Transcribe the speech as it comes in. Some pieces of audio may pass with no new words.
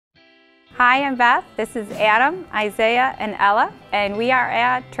Hi, I'm Beth. This is Adam, Isaiah, and Ella, and we are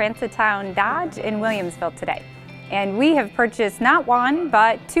at Transitowne Dodge in Williamsville today. And we have purchased not one,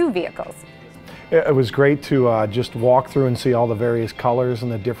 but two vehicles. It was great to just walk through and see all the various colors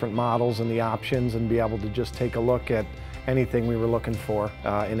and the different models and the options and be able to just take a look at anything we were looking for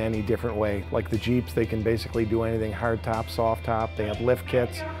in any different way. Like the Jeeps, they can basically do anything, hard top, soft top. They have lift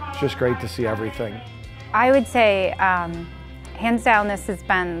kits. It's just great to see everything. I would say, hands down, this has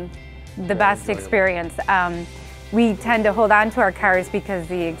been the best experience. We tend to hold on to our cars because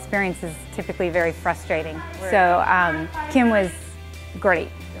the experience is typically very frustrating. So Kim was great.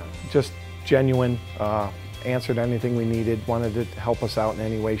 Just genuine, answered anything we needed, wanted to help us out in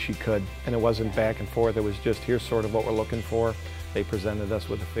any way she could. And it wasn't back and forth, it was just, here's sort of what we're looking for. They presented us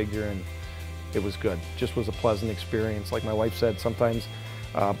with a figure and it was good. Just was a pleasant experience. Like my wife said, sometimes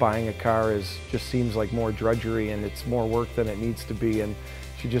buying a car just seems like more drudgery and it's more work than it needs to be. And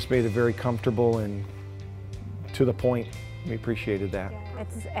she just made it very comfortable and to the point. We appreciated that.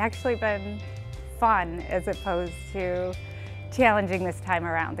 It's actually been fun as opposed to challenging this time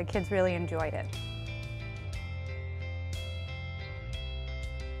around. The kids really enjoyed it.